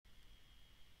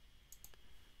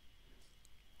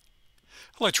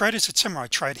Hello traders, it's Samurai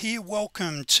Trade here.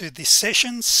 Welcome to this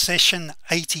session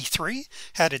 83,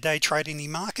 how to day trade in the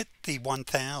market, the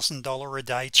 $1,000 a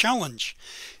day challenge.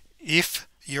 If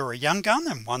you're a young gun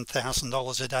and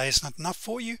 $1,000 a day is not enough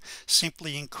for you,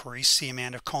 simply increase the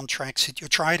amount of contracts that you're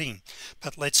trading.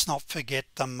 But let's not forget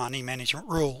the money management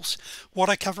rules. What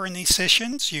I cover in these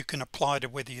sessions you can apply to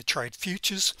whether you trade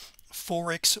futures,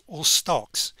 Forex or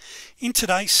stocks. In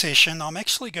today's session I'm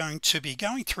actually going to be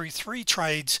going through 3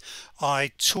 trades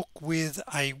I took with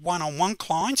a one-on-one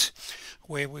client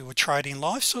where we were trading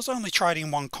live. So I was only trading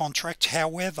one contract.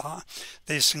 However,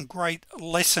 there's some great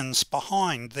lessons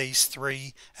behind these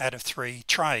 3 out of 3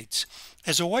 trades.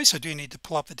 As always, I do need to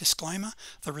pull up the disclaimer.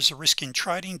 There is a risk in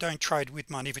trading. Don't trade with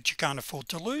money that you can't afford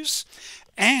to lose.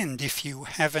 And if you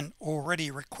haven't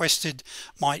already requested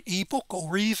my ebook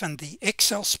or even the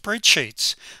Excel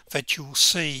spreadsheets that you'll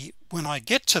see when I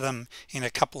get to them in a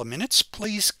couple of minutes,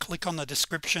 please click on the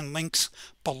description links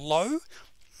below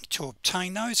to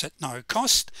obtain those at no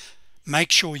cost.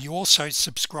 Make sure you also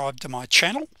subscribe to my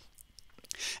channel,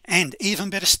 and even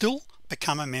better still,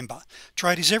 become a member.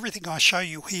 Trade is everything I show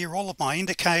you here, all of my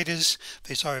indicators.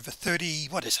 There's over 30,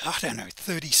 what is it? I don't know,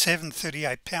 37,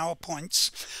 38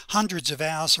 PowerPoints, hundreds of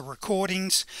hours of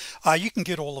recordings. You can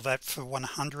get all of that for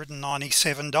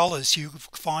 $197. You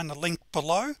find the link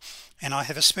below, and I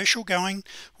have a special going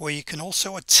where you can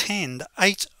also attend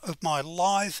 8 of my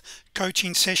live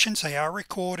coaching sessions. They are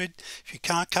recorded. If you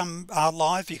can't come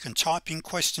live, you can type in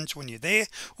questions when you're there,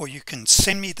 or you can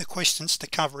send me the questions to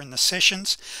cover in the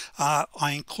sessions.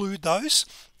 I include those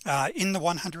in the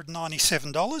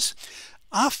 $197.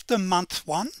 After month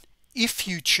 1, if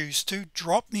you choose to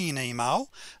drop me an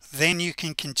email, then you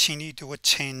can continue to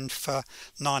attend for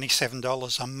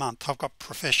 $97 a month. I've got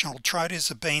professional traders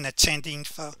have been attending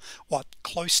for what,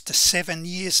 close to 7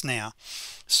 years now.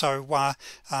 So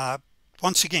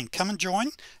once again, come and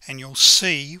join and you'll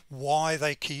see why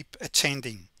they keep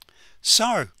attending.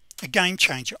 So a game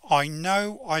changer. I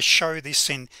know I show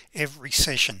this in every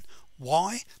session.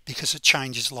 Why? Because it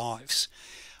changes lives.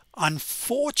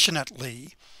 Unfortunately,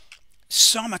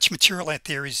 so much material out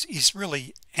there is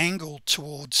really angled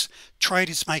towards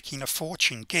traders making a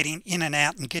fortune, getting in and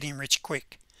out and getting rich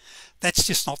quick. That's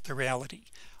just not the reality.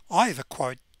 I have a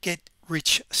quote: get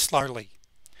rich slowly.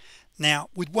 Now,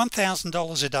 would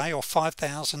 $1,000 a day or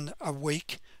 $5,000 a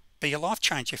week be a life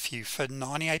changer for you? For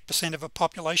 98% of a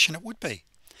population it would be.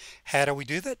 How do we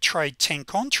do that? Trade 10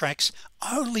 contracts,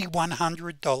 only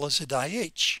 $100 a day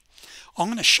each. I'm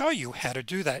going to show you how to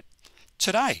do that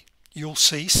today. You'll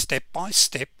see step by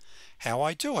step how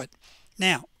I do it.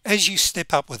 Now, as you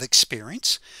step up with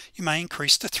experience, you may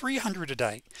increase to 300 a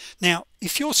day. Now,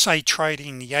 if you're, say,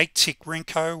 trading the 8-tick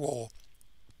Renko or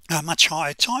a much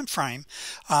higher time frame,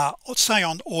 let's say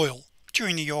on oil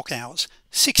during New York hours,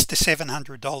 $600 to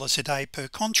 $700 a day per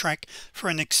contract for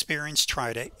an experienced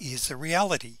trader is the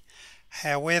reality.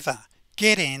 However,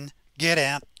 get in, get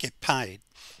out, get paid.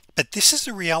 But this is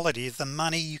the reality of the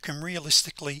money you can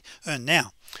realistically earn.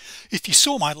 Now, if you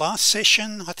saw my last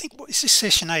session, I think, what is this,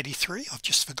 session 83? I've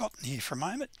just forgotten here for a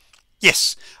moment.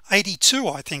 Yes, 82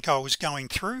 I think I was going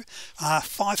through,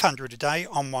 500 a day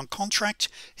on one contract.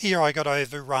 Here I got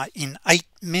over in 8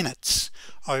 minutes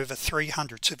over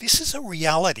 300. So this is a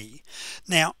reality.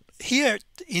 Now here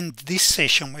in this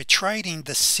session we're trading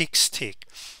the 6-tick.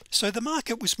 So the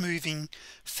market was moving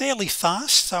fairly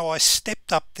fast, so I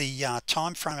stepped up the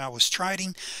time frame I was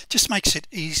trading. Just makes it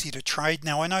easy to trade.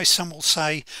 Now I know some will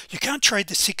say you can't trade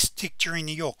the 6-tick during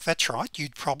New York. That's right,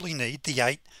 you'd probably need the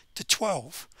 8 to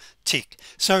 12 tick.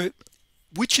 So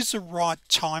which is the right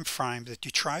time frame that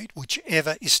you trade?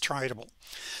 Whichever is tradable.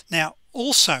 Now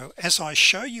also, as I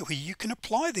show you here, you can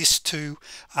apply this to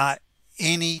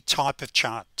any type of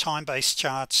chart, time-based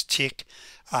charts, tick,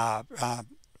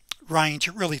 range.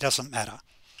 It really doesn't matter.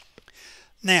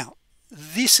 Now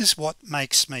this is what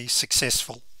makes me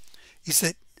successful, is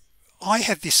that I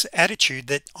have this attitude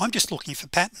that I'm just looking for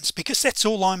patterns, because that's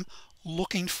all I'm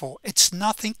looking for. It's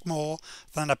nothing more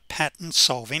than a pattern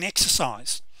solving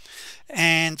exercise,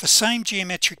 and the same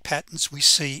geometric patterns we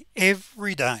see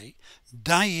every day,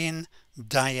 day in,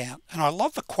 day out. And I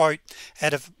love the quote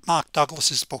out of Mark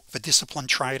Douglas's book, The Disciplined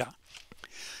Trader.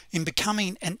 In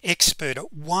becoming an expert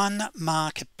at one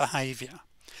market behavior,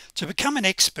 to become an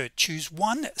expert, choose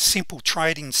one simple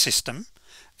trading system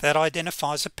that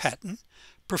identifies a pattern,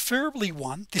 preferably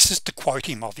one, this is to quote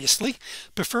him obviously,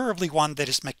 preferably one that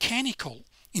is mechanical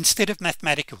instead of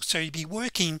mathematical. So you'd be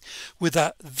working with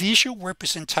a visual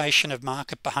representation of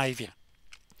market behavior.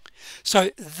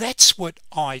 So that's what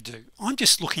I do. I'm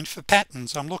just looking for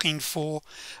patterns. I'm looking for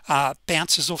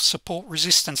bounces off support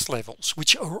resistance levels,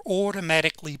 which are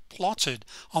automatically plotted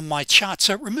on my chart,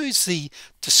 so it removes the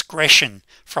discretion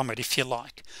from it, if you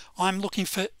like. I'm looking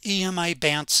for EMA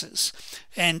bounces,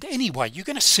 and anyway, you're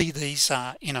going to see these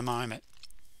in a moment.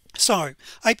 So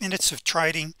 8 minutes of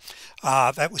trading,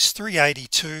 that was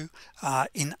 382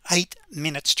 in 8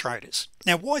 minutes, traders.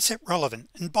 Now why is that relevant?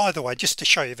 And by the way, just to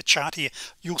show you the chart here,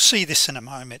 you'll see this in a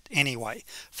moment anyway.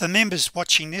 For members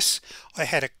watching this, I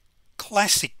had a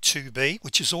classic 2B,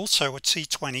 which is also a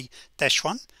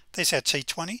T20-1. There's our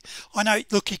T20. I know,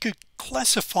 look, you could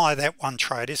classify that one,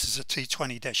 traders, as a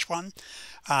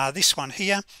T20-1. This one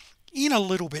here, in a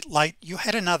little bit late, you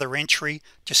had another entry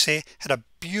just there, had a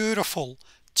beautiful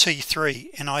T3,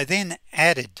 and I then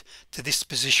added to this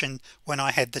position when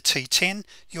I had the T10.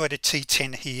 You had a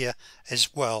T10 here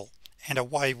as well, and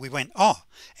away we went. Oh,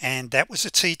 and that was a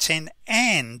T10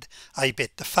 and a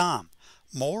bet the farm.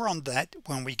 More on that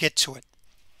when we get to it.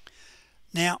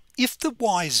 Now if the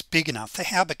Y is big enough, the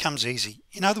how becomes easy.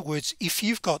 In other words, if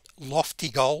you've got lofty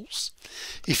goals,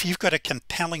 if you've got a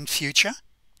compelling future,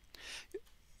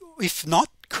 if not,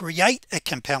 create a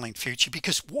compelling future,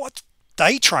 because what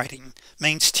day trading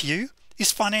means to you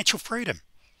is financial freedom.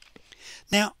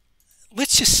 Now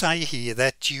let's just say here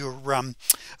that you're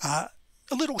a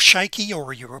little shaky,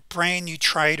 or you're a brand new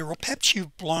trader, or perhaps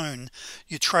you've blown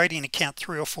your trading account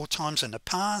 3 or 4 times in the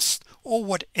past, or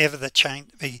whatever the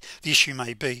issue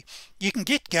may be. You can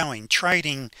get going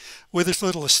trading with as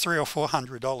little as $300 or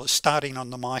 $400 starting on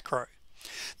the micro.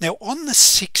 Now on the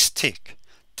 6 tick,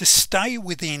 to stay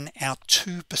within our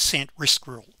 2% risk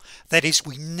rule, that is,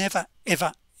 we never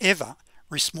ever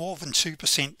risk more than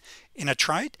 2% in a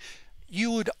trade,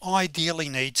 you would ideally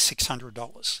need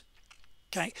 $600.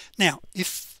 Okay, now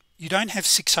if you don't have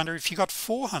 600, if you got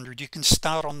 400, you can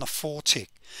start on the 4 tick,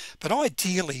 but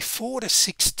ideally 4 to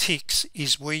 6 ticks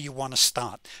is where you want to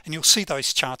start, and you'll see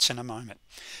those charts in a moment.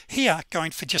 Here,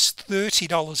 going for just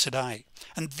 $30 a day,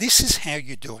 and this is how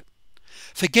you do it.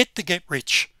 Forget the get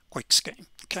rich quick scheme.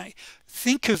 Okay,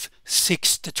 think of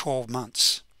 6 to 12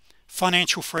 months,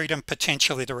 financial freedom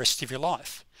potentially the rest of your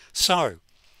life. So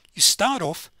you start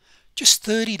off just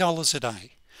 $30 a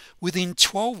day. Within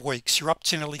 12 weeks you're up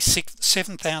to nearly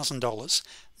 $7,000.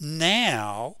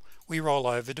 Now we roll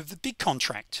over to the big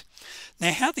contract.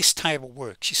 Now how this table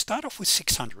works, you start off with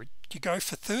 600, you go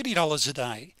for $30 a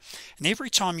day, and every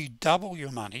time you double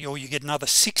your money or you get another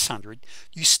 600,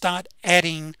 you start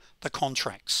adding the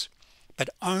contracts. But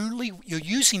only, you're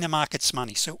using the market's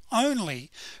money, so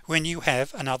only when you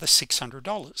have another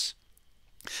 $600.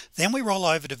 Then we roll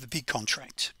over to the big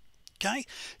contract. Okay,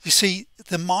 you see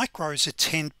the micros are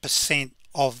 10%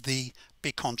 of the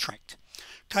big contract.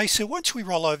 Okay, so once we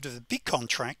roll over to the big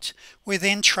contract, we're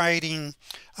then trading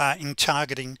in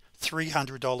targeting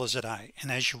 $300 a day,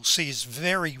 and as you'll see is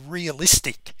very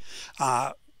realistic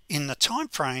in the time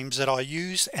frames that I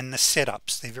use and the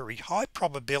setups. They're very high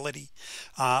probability,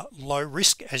 low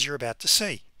risk, as you're about to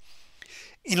see.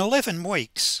 In 11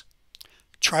 weeks,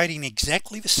 trading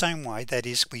exactly the same way, that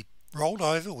is, we rolled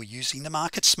over, we're using the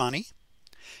market's money.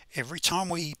 Every time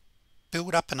we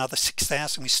build up another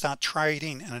 6,000, we start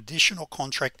trading an additional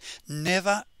contract,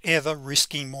 never ever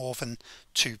risking more than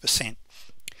 2%.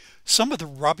 Some of the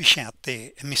rubbish out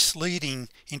there and misleading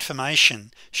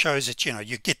information shows that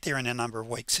you get there in a number of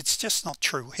weeks. It's just not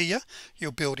true. Here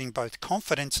you're building both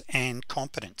confidence and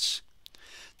competence.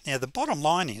 Now the bottom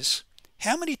line is,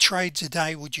 how many trades a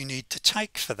day would you need to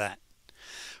take for that?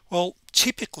 Well,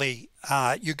 typically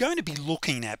you're going to be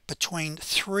looking at between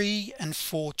 3 and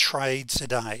 4 trades a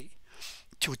day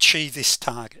to achieve this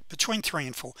target, between 3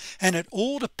 and 4, and it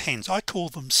all depends. I call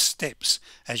them steps,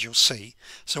 as you'll see.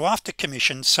 So after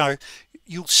commission, so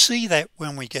you'll see that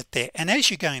when we get there, and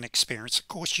as you gain experience, of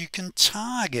course, you can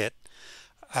target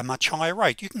a much higher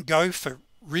rate. You can go for,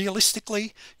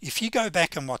 realistically, if you go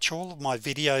back and watch all of my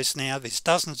videos now, there's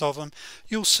dozens of them,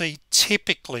 you'll see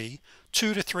typically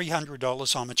 $200 to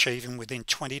 $300 I'm achieving within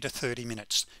 20 to 30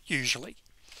 minutes usually,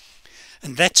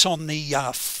 and that's on the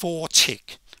 4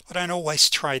 tick. I don't always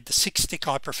trade the 6 tick,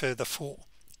 I prefer the 4.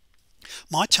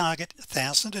 My target,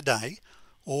 1,000 a day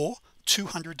or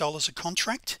 $200 a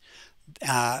contract.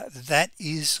 That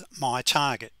is my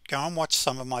target. Go and watch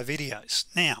some of my videos.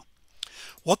 Now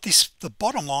the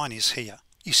bottom line is here,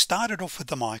 you started off with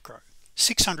the micro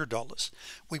 $600.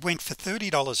 We went for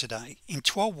 $30 a day. In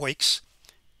 12 weeks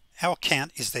our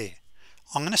account is there.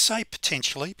 I'm going to say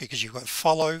potentially, because you've got to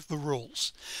follow the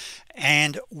rules,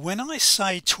 and when I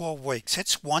say 12 weeks,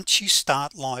 that's once you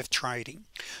start live trading.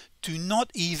 Do not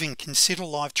even consider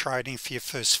live trading for your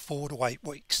first 4 to 8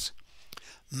 weeks.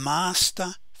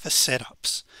 master for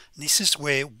setups. And this is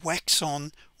where wax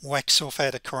on, wax off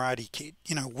at a Karate Kid,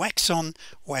 you know, wax on,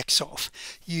 wax off.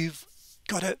 You've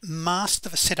got to master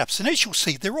the setups, and as you'll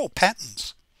see, they're all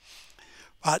patterns.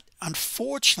 But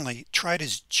unfortunately,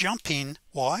 traders jump in.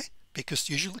 Why?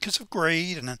 Usually because of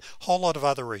greed and a whole lot of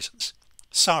other reasons.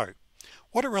 So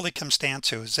what it really comes down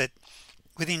to is that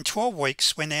within 12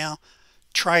 weeks we're now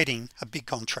trading a big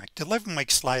contract. 11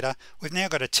 weeks later, we've now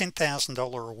got a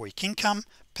 $10,000 a week income,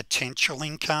 potential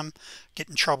income. Get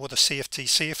in trouble with the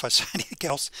CFTC if I say anything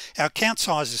else. Our account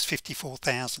size is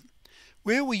 54,000.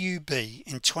 Where will you be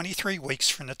in 23 weeks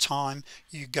from the time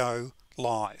you go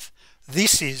live?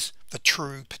 This is the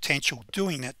true potential,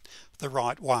 doing it the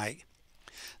right way.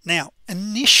 Now,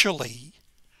 initially,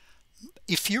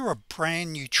 if you're a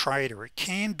brand new trader, it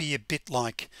can be a bit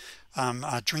like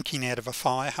drinking out of a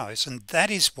fire hose, and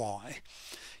that is why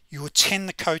you attend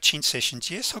the coaching sessions.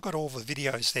 Yes, I've got all the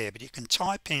videos there, but you can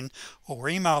type in or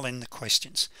email in the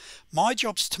questions. My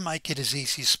job's to make it as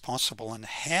easy as possible, and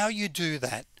how you do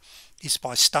that is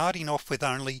by starting off with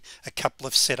only a couple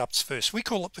of setups first. We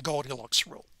call it the Goldilocks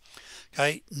rule.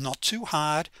 Okay, not too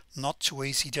hard, not too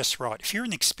easy, just right. If you're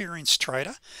an experienced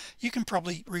trader, you can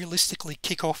probably realistically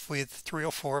kick off with 3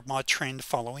 or 4 of my trend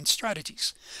following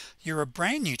strategies. You're a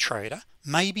brand new trader,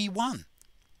 maybe 1,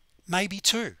 maybe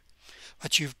 2,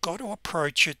 but you've got to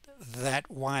approach it that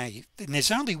way. And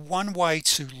there's only one way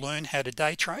to learn how to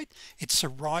day trade. It's the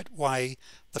right way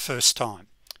the first time.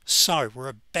 So we're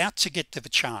about to get to the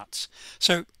charts.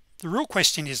 So the real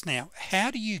question is now,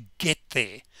 how do you get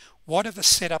there? What are the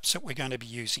setups that we're going to be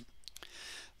using?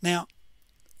 Now,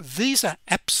 these are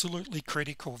absolutely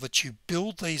critical that you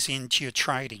build these into your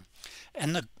trading.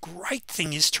 And the great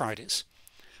thing is, traders,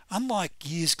 unlike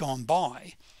years gone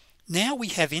by, now we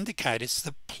have indicators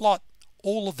that plot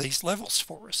all of these levels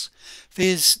for us.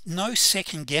 There's no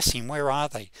second guessing. Where are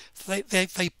they?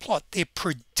 They plot. They're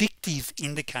predictive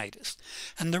indicators,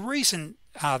 and the reason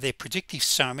they're predictive,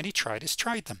 so many traders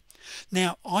trade them.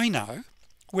 Now, I know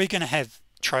we're going to have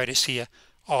traders here,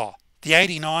 oh, the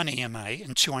 89 EMA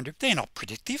and 200, they're not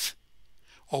predictive.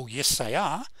 Oh yes, they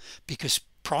are, because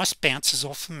price bounces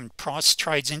off them and price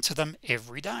trades into them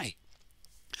every day.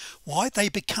 Why? They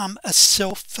become a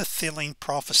self-fulfilling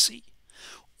prophecy.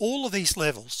 All of these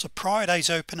levels, the prior day's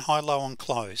open, high, low, and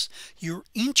close, your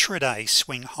intraday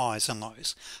swing highs and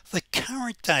lows, the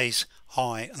current day's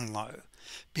high and low,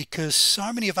 because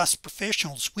so many of us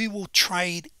professionals, we will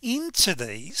trade into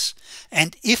these,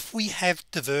 and if we have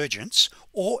divergence,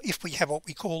 or if we have what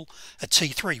we call a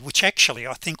T3, which actually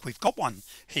I think we've got one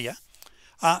here,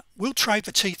 we'll trade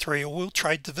for T3 or we'll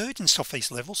trade divergence off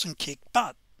these levels and kick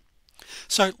butt.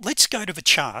 So let's go to the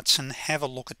charts and have a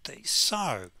look at these.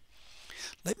 So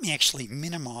let me actually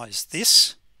minimize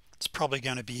this. It's probably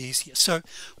going to be easier. So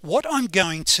what I'm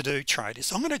going to do,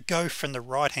 traders, I'm going to go from the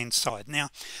right hand side. Now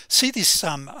see this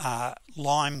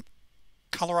lime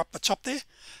color up the top there?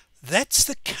 That's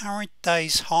the current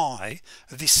day's high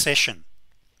of this session.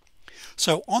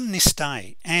 So on this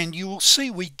day, and you will see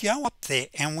we go up there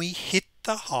and we hit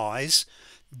the highs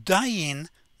day in,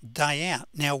 day out.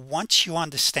 Now once you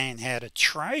understand how to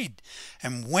trade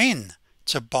and when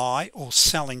to buy or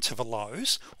sell into the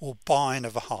lows or buy into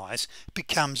the highs,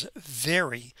 becomes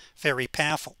very, very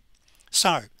powerful.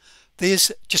 So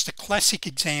there's just a classic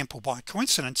example, by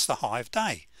coincidence, the high of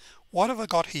day. What have I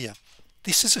got here?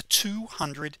 This is a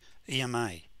 200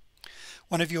 EMA.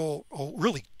 One of your, or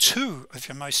really two of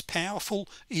your most powerful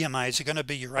EMAs are going to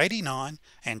be your 89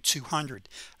 and 200,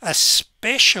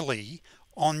 especially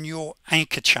on your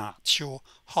anchor charts, your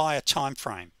higher time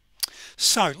frame.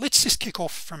 So let's just kick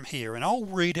off from here, and I'll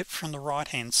read it from the right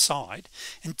hand side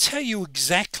and tell you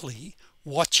exactly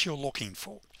what you're looking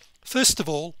for. First of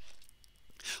all,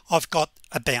 I've got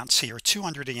a bounce here, a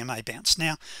 200 EMA bounce.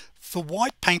 Now the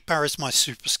white paint bar is my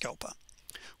super scalper.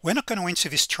 We're not going to enter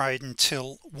this trade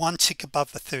until one tick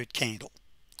above the third candle.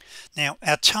 Now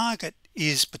our target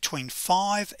is between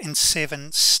 5 and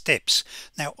 7 steps.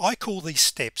 Now I call these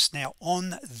steps, now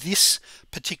on this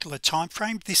particular time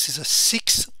frame, this is a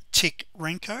 6 tick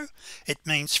Renko. It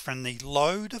means from the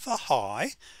low to the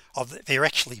high of they're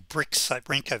actually bricks, so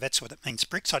Renko, that's what it means,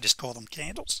 bricks. I just call them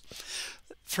candles.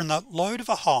 From the low to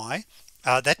the high,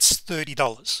 that's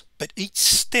 $30, but each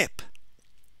step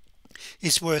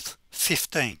is worth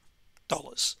 $15.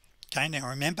 Okay, now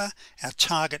remember our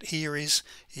target here is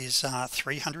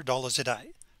 $300 a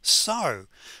day. So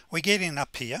we're getting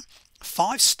up here,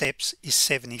 5 steps is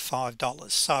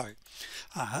 $75. So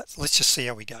let's just see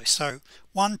how we go. So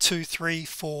 1 2 3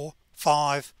 4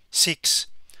 5 6,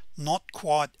 not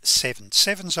quite 7.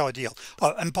 7's ideal.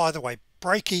 Oh, and by the way,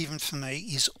 break even for me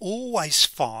is always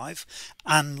 5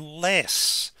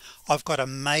 unless I've got a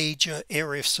major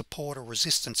area of support or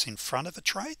resistance in front of a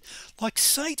trade, like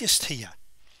say just here.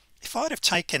 If I'd have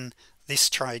taken this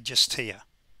trade just here,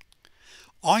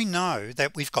 I know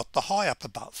that we've got the high up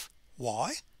above.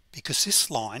 Why? Because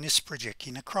this line is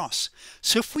projecting across.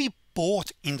 So if we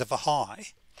bought into the high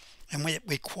and we're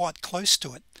quite close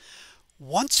to it,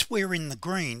 once we're in the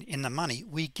green, in the money,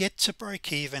 we get to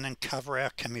break even and cover our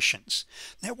commissions.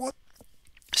 Now what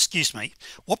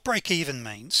break even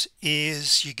means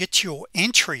is you get your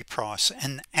entry price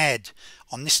and add,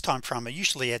 on this time frame I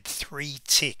usually add 3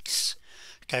 ticks,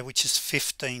 okay, which is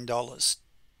 $15.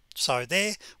 So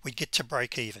there we get to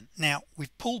break even. Now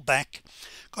we've pulled back,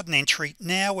 got an entry,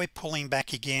 now we're pulling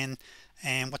back again,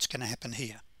 and what's going to happen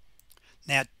here?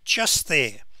 Now just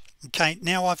there, okay,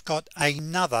 now I've got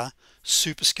another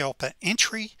super scalper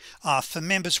entry. For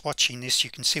members watching this, you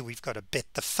can see we've got a bet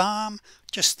the farm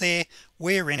just there.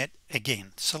 We're in it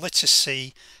again, so let's just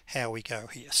see how we go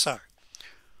here. So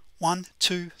 1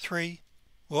 2 3,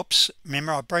 whoops,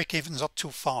 remember our break evens up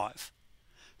till 5,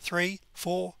 3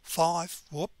 4 5,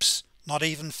 whoops, not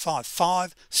even 5,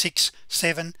 5 6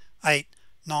 7 8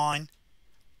 9.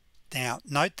 Now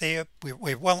note there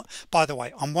we're well, by the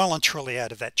way, I'm well and truly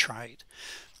out of that trade.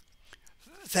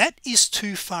 That is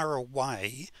too far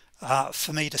away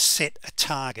for me to set a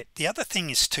target. The other thing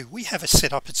is too, we have a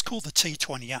setup, it's called the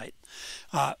T28,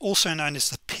 also known as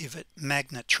the pivot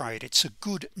magnet trade. It's a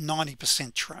good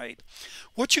 90% trade.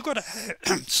 What you got to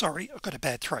have, sorry, I've got a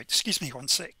bad throat, excuse me one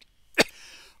sec.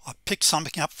 I picked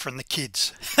something up from the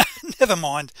kids. Never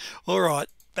mind. All right,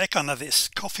 back onto this,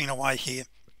 coughing away here.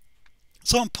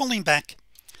 So I'm pulling back.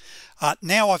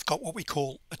 Now I've got what we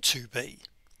call a 2B.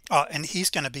 And here's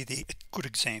going to be the good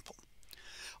example.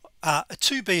 A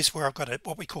 2B is where I've got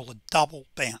what we call a double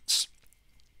bounce.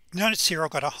 Notice here I've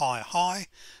got a higher high,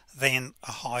 then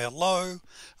a higher low.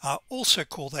 Also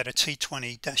call that a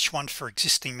T20-1 for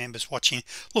existing members watching.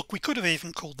 Look, we could have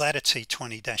even called that a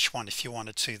T20-1 if you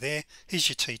wanted to there. Here's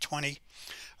your T20.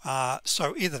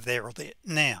 So either there or there.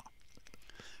 Now,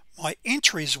 my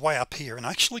entry is way up here, and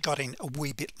I actually got in a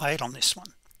wee bit late on this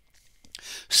one.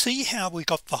 See how we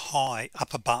got the high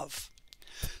up above.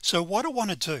 So what I want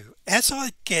to do, as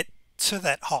I get to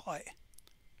that high,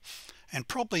 and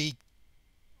probably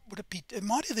it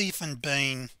might have even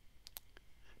been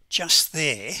just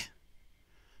there,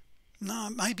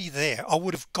 no, maybe there, I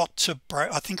would have got to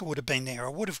break, I think it would have been there, I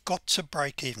would have got to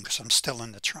break even because I'm still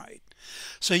in the trade.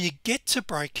 So you get to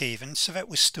break even, so that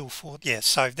was still 4, yeah,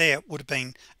 so there it would have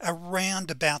been around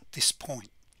about this point.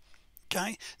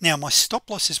 Okay, now my stop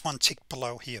loss is 1 tick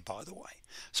below here, by the way.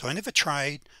 So end of a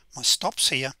trade, my stops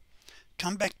here,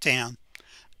 come back down,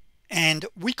 and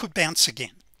we could bounce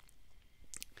again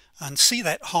and see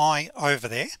that high over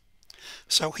there.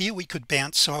 So here we could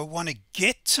bounce. So I want to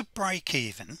get to break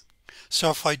even. So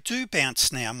if I do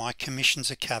bounce now, my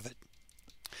commissions are covered,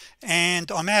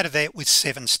 and I'm out of there with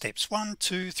 7 steps. 1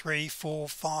 2 3 4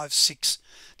 5 6.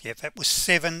 Yeah, that was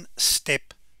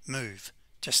 7-step move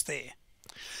just there.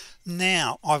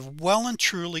 Now I've well and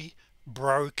truly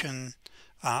broken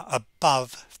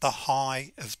above the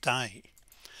high of day.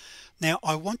 Now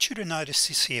I want you to notice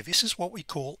this here. This is what we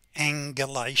call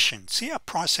angulation. See how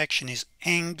price action is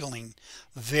angling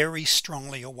very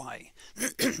strongly away.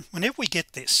 Whenever we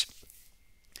get this,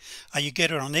 you get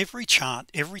it on every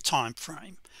chart, every time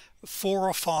frame, 4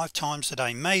 or 5 times a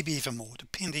day, maybe even more,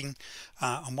 depending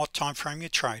on what time frame you're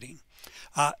trading.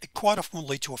 It quite often will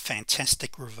lead to a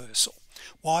fantastic reversal.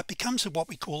 Why? It becomes what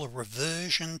we call a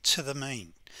reversion to the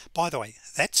mean. By the way,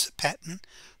 that's a pattern.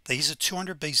 These are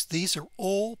 200Bs. These are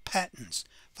all patterns.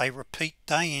 They repeat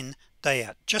day in, day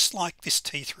out, just like this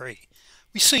T3.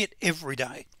 We see it every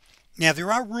day. Now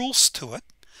there are rules to it,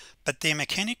 but they're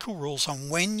mechanical rules on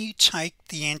when you take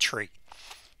the entry.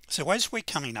 So as we're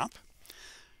coming up,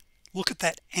 look at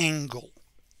that angle.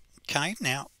 Okay,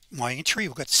 now my entry,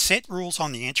 we've got set rules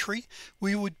on the entry.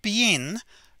 We would be in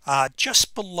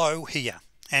just below here,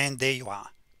 and there you are,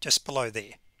 just below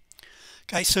there.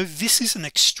 Okay, so this is an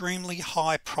extremely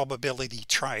high probability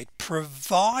trade,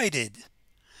 provided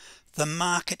the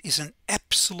market isn't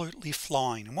absolutely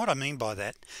flying. And what I mean by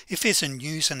that, if there's a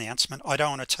news announcement, I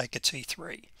don't want to take a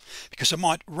T3 because it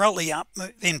might rally up,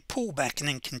 then pull back, and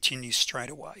then continue straight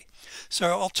away.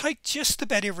 So I'll take just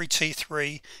about every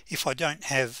T3 if I don't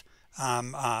have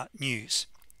news.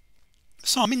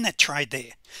 So I'm in that trade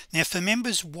there. Now for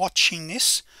members watching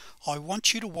this, I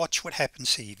want you to watch what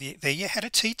happens here. There you had a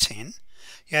T10,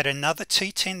 you had another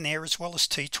T10 there as well as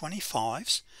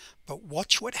T25s, but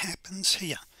watch what happens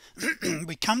here.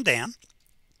 We come down,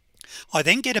 I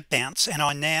then get a bounce, and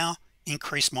I now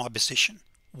increase my position.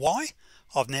 Why?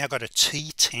 I've now got a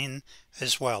T10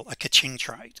 as well, a ka-ching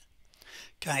trade.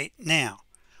 Okay, now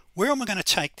where am I going to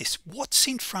take this? What's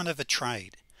in front of a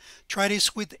trade?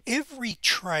 Traders, with every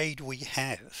trade we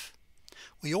have,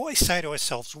 we always say to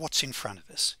ourselves, what's in front of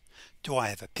us? Do I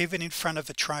have a pivot in front of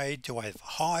a trade? Do I have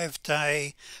a high of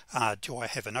day? Do I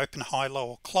have an open, high, low,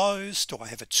 or close? Do I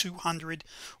have a 200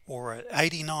 or an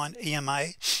 89 EMA?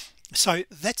 So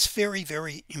that's very,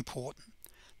 very important.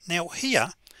 Now here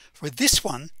for this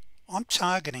one, I'm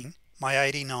targeting my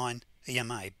 89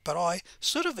 EMA, but I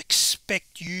sort of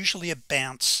expect usually a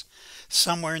bounce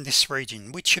somewhere in this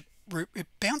region, which it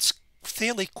bounced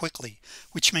fairly quickly,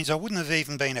 which means I wouldn't have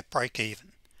even been at break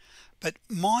even. But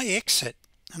my exit,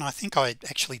 and I think I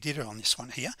actually did it on this one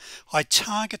here, I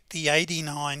target the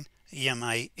 89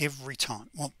 EMA every time.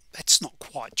 Well, that's not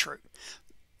quite true.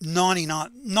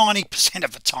 90%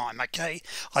 of the time, okay,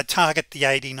 I target the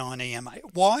 89 EMA.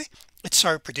 Why? It's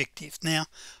so predictive. Now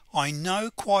I know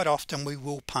quite often we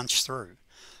will punch through,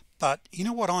 but you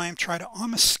know what I am, trader?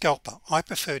 I'm a scalper. I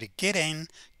prefer to get in,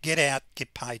 get out,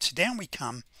 get paid. So down we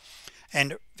come,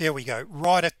 and there we go,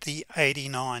 right at the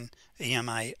 89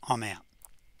 EMA. I'm out.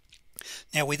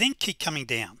 Now we then keep coming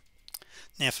down.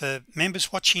 Now for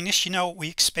members watching this, you know what we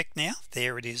expect now.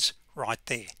 There it is, right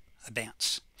there, a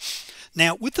bounce.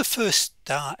 Now with the first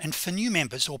and for new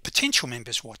members or potential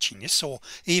members watching this, or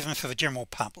even for the general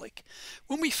public,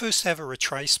 when we first have a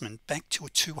retracement back to a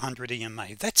 200 EMA,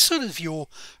 that's sort of your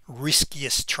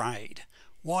riskiest trade.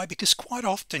 Why? Because quite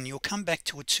often you'll come back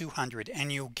to a 200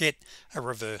 and you'll get a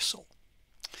reversal.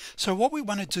 So what we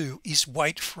want to do is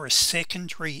wait for a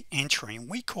secondary entry, and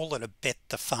we call it a bet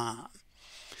the farm.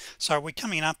 So we're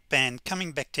coming up and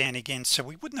coming back down again, so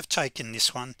we wouldn't have taken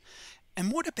this one.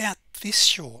 And what about this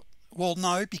short? Well,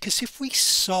 no, because if we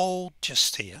sold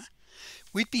just here,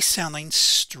 we'd be selling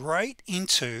straight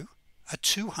into a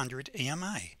 200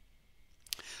 EMA.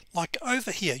 Like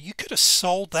over here, you could have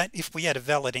sold that if we had a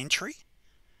valid entry.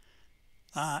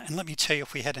 And let me tell you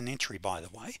if we had an entry, by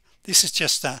the way. This is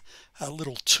just a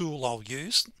little tool I'll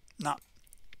use. No,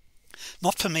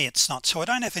 not for me, it's not. So I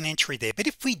don't have an entry there. But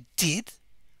if we did,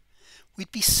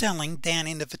 we'd be selling down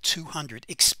into the 200,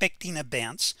 expecting a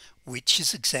bounce, which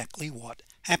is exactly what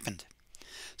happened.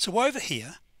 So over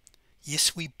here,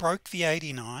 yes, we broke the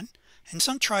 89, and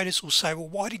some traders will say, well,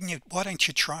 why don't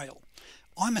you trail?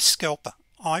 I'm a scalper.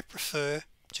 I prefer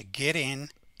to get in,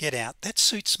 get out. That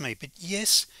suits me. But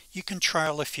yes, you can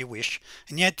trail if you wish,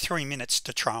 and you had 3 minutes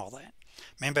to trail that.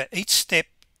 Remember, each step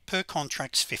per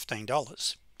contract's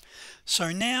 $15.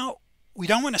 So now we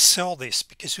don't want to sell this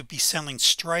because we'd be selling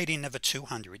straight into the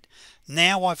 200.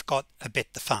 Now I've got a bet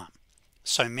the farm.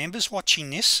 So members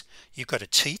watching this, you've got a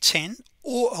T10,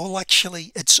 or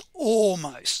actually it's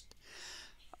almost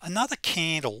another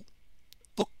candle.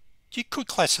 Look, you could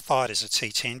classify it as a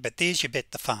T10, but there's your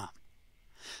bet the farm.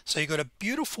 So you've got a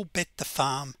beautiful bet the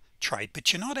farm trade,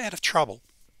 but you're not out of trouble.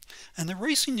 And the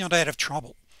reason you're not out of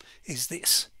trouble is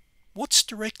this. What's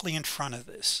directly in front of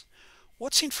this?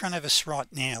 What's in front of us right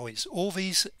now is all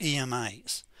these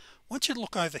EMAs. I want you to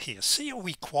look over here. See how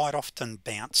we quite often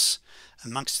bounce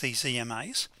amongst these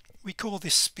EMAs? We call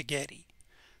this spaghetti.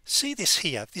 See this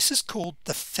here? This is called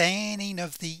the fanning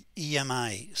of the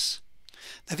EMAs.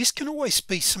 Now this can always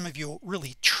be some of your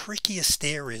really trickiest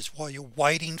areas while you're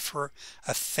waiting for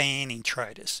a fanning,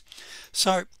 traders.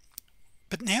 So,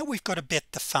 but now we've got to bet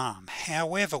the farm.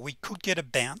 However, we could get a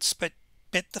bounce, but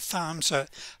bet the farm's a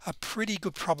pretty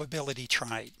good probability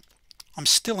trade. I'm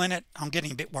still in it. I'm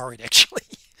getting a bit worried actually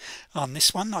on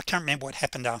this one. I can't remember what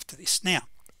happened after this. Now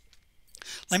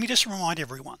let me just remind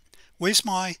everyone, where's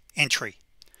my entry?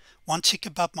 One tick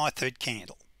above my third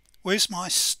candle. Where's my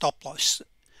stop loss?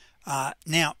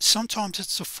 Now sometimes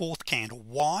it's the fourth candle.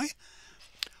 Why?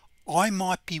 I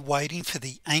might be waiting for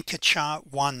the anchor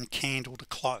chart one candle to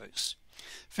close.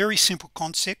 Very simple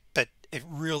concept, but it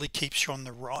really keeps you on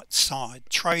the right side,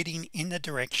 trading in the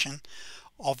direction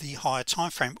of the higher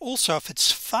time frame. Also, if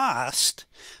it's fast,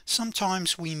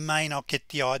 sometimes we may not get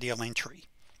the ideal entry,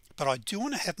 but I do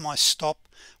want to have my stop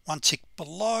one tick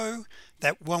below.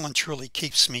 That well and truly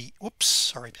keeps me, whoops,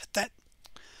 sorry about that,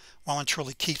 well and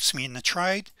truly keeps me in the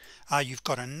trade. You've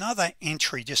got another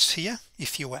entry just here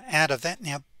if you were out of that.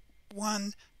 Now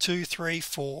 1 2 3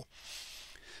 4,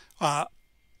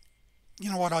 you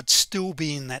know what, I'd still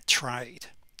be in that trade.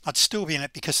 I'd still be in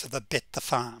it because of the bet the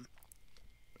farm.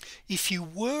 If you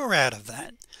were out of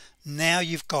that, now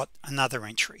you've got another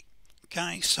entry.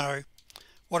 Okay, so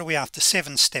what are we after?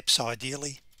 7 steps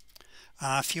ideally.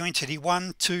 If you entered here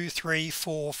 1 2 3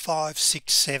 4 5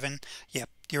 6 7, yep,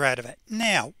 you're out of it.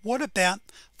 Now what about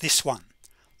this one?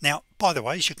 Now, by the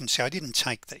way, as you can see, I didn't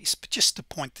take these, but just to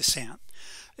point this out,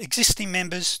 existing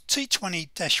members,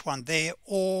 T20-1 there,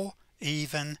 or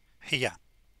even here.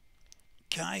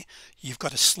 Okay, you've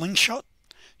got a slingshot.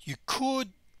 You could,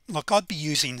 like, I'd be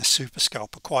using the super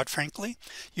scalper, quite frankly.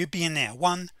 You'd be in now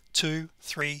 1 2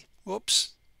 3,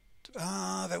 whoops,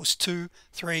 that was 2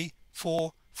 3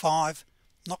 4 5,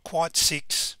 not quite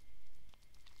 6.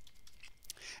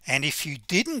 And if you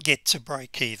didn't get to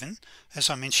break even,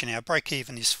 as I mentioned, our break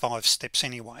even is 5 steps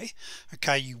anyway,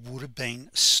 okay, you would have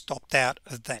been stopped out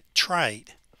of that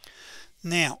trade.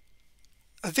 Now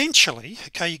eventually,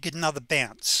 okay, you get another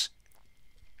bounce.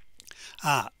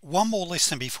 One more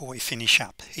lesson before we finish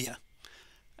up here.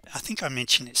 I think I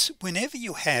mentioned this. Whenever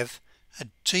you have a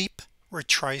deep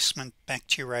retracement back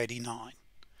to your 89,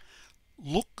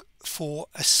 look for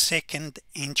a second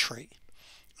entry.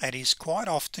 That is, quite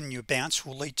often your bounce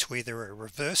will lead to either a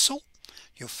reversal,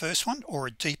 your first one, or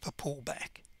a deeper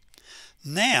pullback.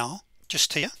 Now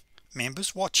just here,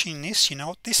 members watching this, you know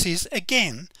what this is.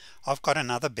 Again, I've got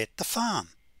another bet the farm.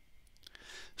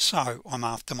 So I'm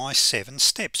after my 7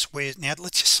 steps. Where now,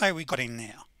 let's just say we got in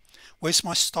now. Where's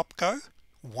my stop go?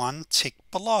 1 tick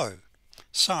below.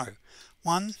 So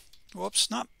 1, whoops,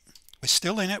 no, we're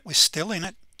still in it, we're still in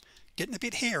it. Getting a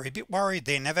bit hairy, a bit worried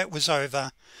there. Now that was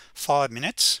over 5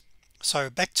 minutes. So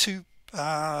back to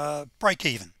break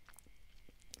even.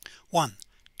 1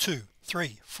 2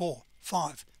 3 4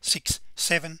 5 6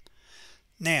 7.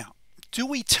 Now do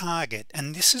we target,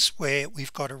 and this is where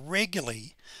we've got to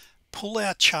regularly pull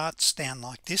our charts down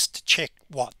like this to check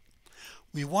what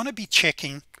we want to be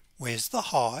checking. Where's the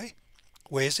high,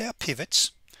 where's our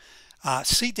pivots?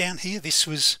 See down here, this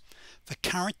was the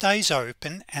current day's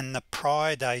open and the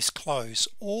prior day's close.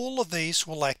 All of these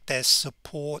will act as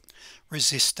support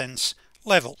resistance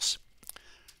levels,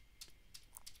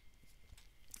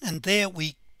 and there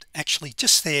we actually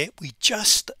just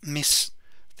miss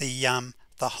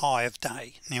the high of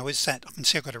day. Now is that, I can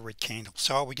see I've got a red candle,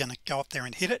 so are we going to go up there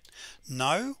and hit it?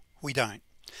 No, we don't.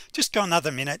 Just go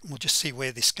another minute and we'll just see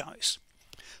where this goes.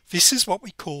 This is what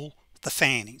we call the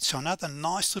fanning. So another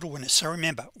nice little winner. So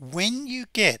remember, when you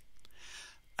get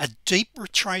a deep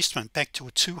retracement back to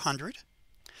a 200,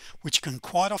 which can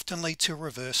quite often lead to a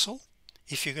reversal,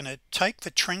 if you're going to take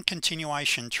the trend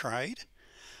continuation trade,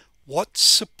 what's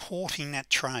supporting that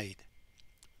trade?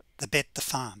 The bet the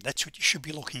farm. That's what you should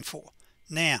be looking for.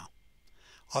 Now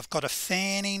I've got a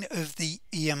fanning of the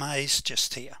EMAs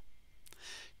just here.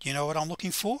 Do you know what I'm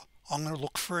looking for? I'm going to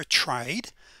look for a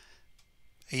trade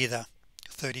either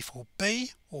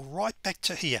 34B or right back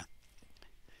to here,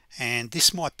 and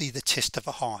this might be the test of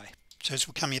a high. So as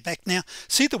we're coming back now,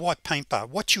 see the white paint bar,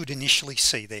 what you would initially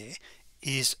see there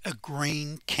is a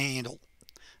green candle,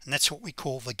 and that's what we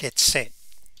call the get set.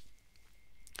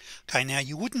 Okay, now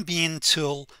you wouldn't be in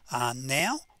till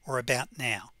now or about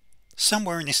now,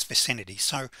 somewhere in this vicinity.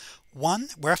 So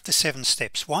we're after 7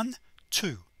 steps. 1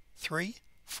 2 3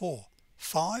 4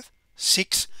 5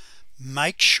 6.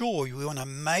 Make sure, we want to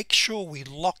make sure we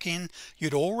lock in.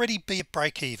 You'd already be at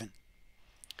break even,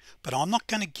 but I'm not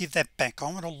going to give that back. I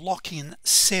want to lock in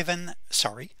 5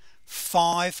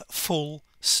 full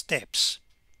steps.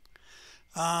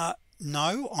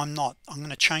 No, I'm not. I'm going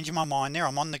to change my mind there.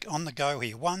 I'm on the go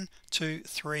here. 1 2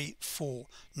 3 4.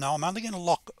 No, I'm only going to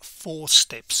lock 4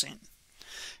 steps in,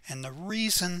 and the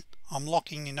reason I'm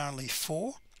locking in only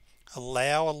 4,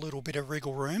 allow a little bit of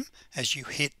wriggle room as you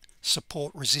hit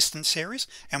support resistance areas,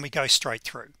 and we go straight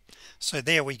through. So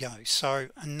there we go. So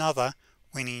another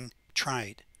winning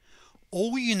trade.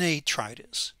 All you need,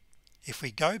 traders, if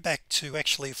we go back to,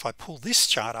 actually if I pull this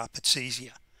chart up, it's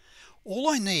easier. All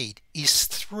I need is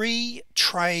 3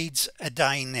 trades a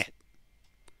day net.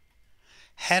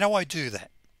 How do I do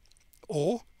that?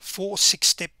 Or 4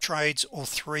 6-step trades, or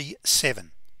 3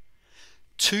 7.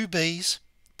 2 Bs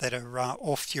that are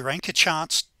off your anchor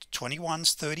charts,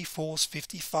 21s 34s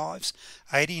 55s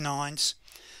 89s.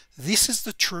 This is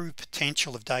the true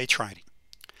potential of day trading.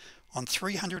 On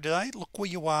 300 a day, look where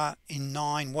you are in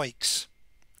 9 weeks.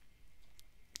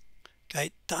 Okay,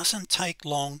 it doesn't take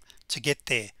long to get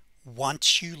there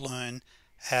once you learn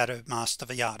how to master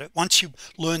the art. Once you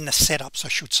learn the setups, I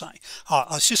should say. I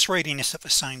was just reading this at the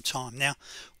same time. Now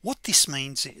what this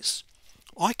means is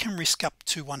I can risk up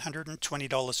to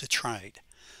 $120 a trade.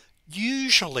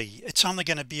 Usually it's only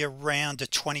going to be around a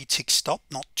 20 tick stop,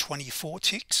 not 24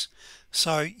 ticks.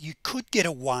 So you could get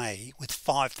away with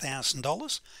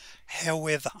 $5,000.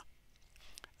 However,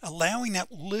 allowing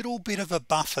that little bit of a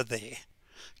buffer there,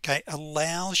 okay,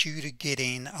 allows you to get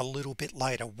in a little bit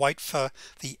later. Wait for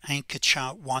the anchor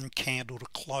chart 1 candle to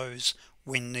close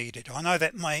when needed. I know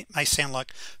that may sound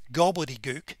like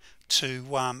gobbledygook.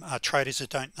 to traders that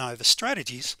don't know the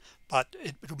strategies, but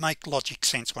it'll make logic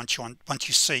sense once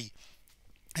you see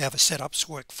how the setups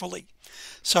work fully.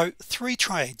 So 3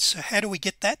 trades. So how do we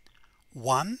get that?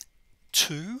 1,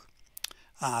 2,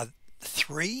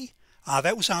 3.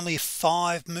 That was only a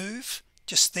 5 move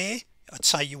just there. I'd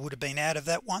say you would have been out of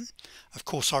that one. Of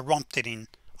course I romped it in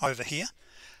over here.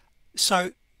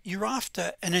 So you're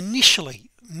after, and initially,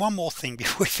 one more thing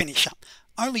before we finish up,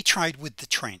 only trade with the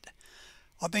trend.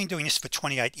 I've been doing this for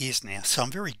 28 years now, so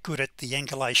I'm very good at the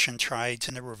angulation trades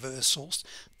and the reversals,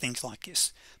 things like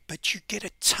this. But you get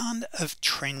a ton of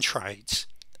trend trades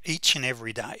each and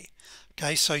every day.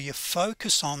 Okay, so you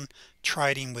focus on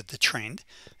trading with the trend,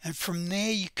 and from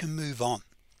there you can move on.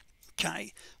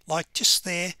 Okay, like just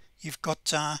there you've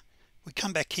got we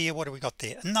come back here, what do we got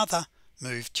there? Another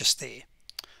move just there.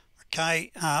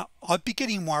 Okay, I'd be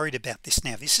getting worried about this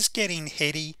now. This is getting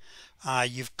heady.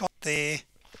 You've got there,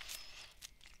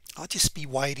 I'll just be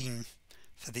waiting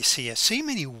for this here. See how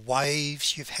many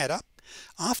waves you've had up?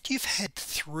 After you've had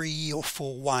 3 or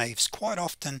 4 waves, quite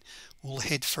often we'll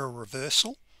head for a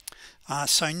reversal.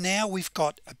 So now we've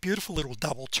got a beautiful little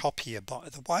double top here. By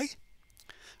the way,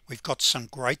 we've got some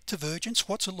great divergence.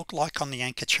 What's it look like on the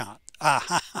anchor chart?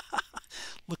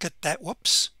 Look at that.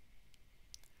 Whoops,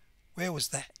 where was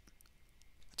that?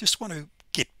 I just want to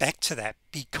get back to that,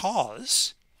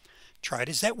 because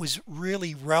traders, that was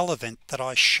really relevant that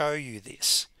I show you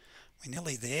this. We're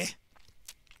nearly there,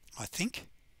 I think.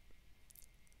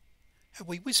 Have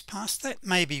we whizzed past that?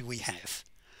 Maybe we have.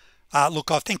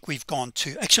 Look, I think we've gone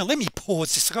to, actually let me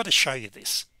pause this. I've got to show you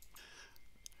this.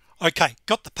 Okay,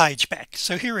 got the page back.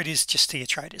 So here it is just here,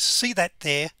 traders. See that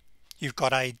there? You've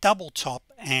got a double top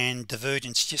and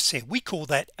divergence just there. We call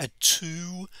that a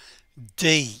 2D.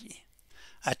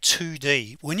 A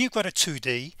 2D. When you've got a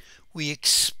 2D, we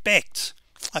expect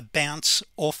a bounce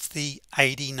off the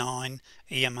 89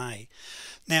 EMA.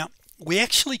 Now we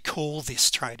actually call this,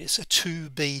 traders, a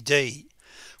 2BD.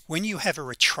 When you have a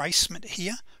retracement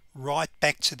here right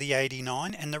back to the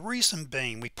 89, and the reason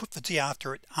being we put the D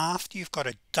after it after you've got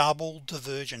a double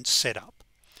divergence setup,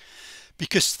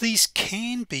 because these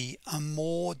can be a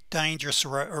more dangerous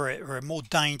or a more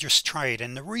dangerous trade,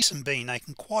 and the reason being they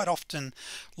can quite often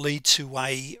lead to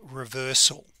a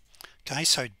reversal. Okay,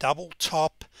 so double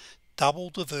top, double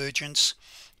divergence.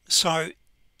 So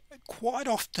quite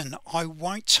often I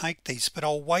won't take these, but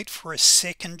I'll wait for a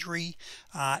secondary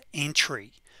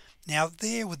entry. Now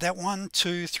there with that 1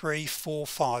 2 3 4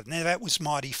 5, now that was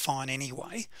mighty fine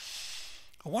anyway.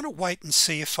 I want to wait and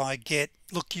see if I get,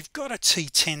 look, you've got a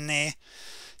T10 there.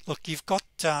 Look, you've got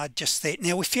just there.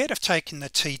 Now if you had have taken the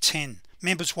T10,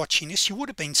 members watching this, you would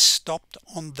have been stopped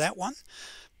on that one.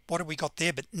 What have we got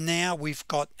there? But now we've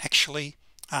got actually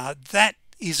that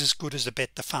is as good as a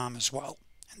bet the farm as well.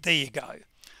 And there you go.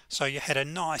 So you had a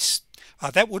nice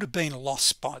that would have been a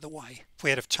loss, by the way, if we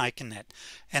had have taken that.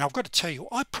 And I've got to tell you,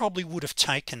 I probably would have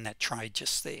taken that trade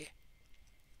just there.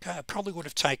 Okay, I probably would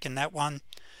have taken that one.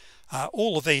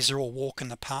 All of these are all walk in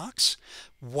the parks.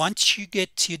 Once you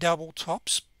get to your double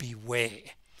tops,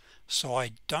 beware. So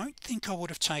I don't think I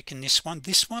would have taken this one.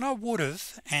 This one I would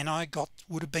have, and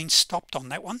would have been stopped on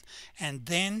that one, and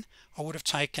then I would have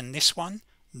taken this one.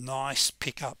 Nice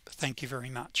pickup, thank you very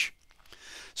much.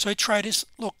 So traders,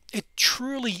 look,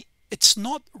 it's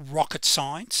not rocket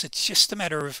science. It's just a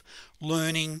matter of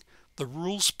learning the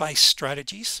rules-based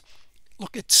strategies.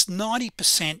 Look, it's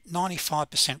 90%,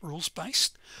 95%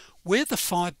 rules-based. Where the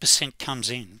 5% comes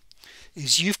in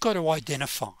is you've got to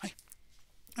identify,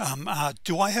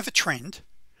 do I have a trend,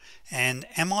 and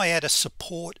am I at a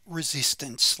support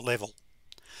resistance level?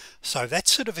 So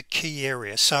that's sort of a key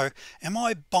area. So am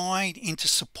I buying into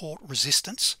support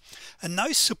resistance? And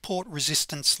those support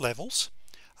resistance levels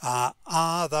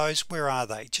are those, where are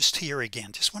they? Just here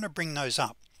again, just want to bring those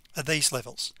up. Are these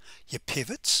levels your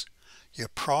pivots, your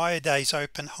prior days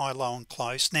open, high, low and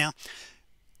close? Now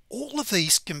all of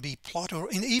these can be plotted,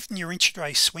 or even your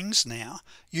intraday swings now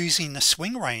using the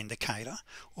swing ray indicator,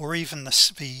 or even the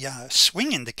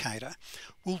swing indicator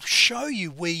will show you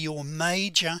where your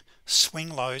major swing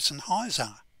lows and highs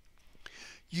are.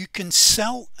 You can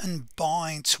sell and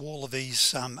buy into all of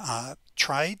these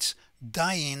trades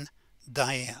day in,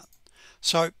 day out.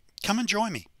 So come and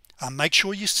join me. Make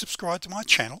sure you subscribe to my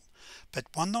channel. But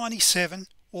 197,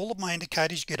 all of my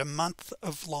indicators, you get a month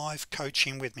of live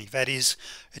coaching with me. That is,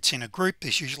 it's in a group.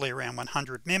 There's usually around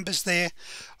 100 members there,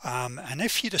 and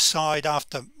if you decide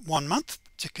after 1 month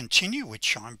to continue,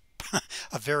 which I'm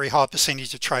a very high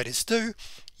percentage of traders do,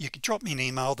 you can drop me an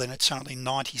email. Then it's only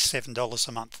 $97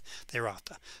 a month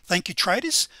thereafter. Thank you,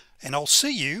 traders, and I'll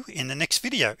see you in the next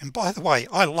video. And by the way,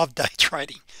 I love day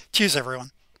trading. Cheers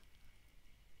everyone.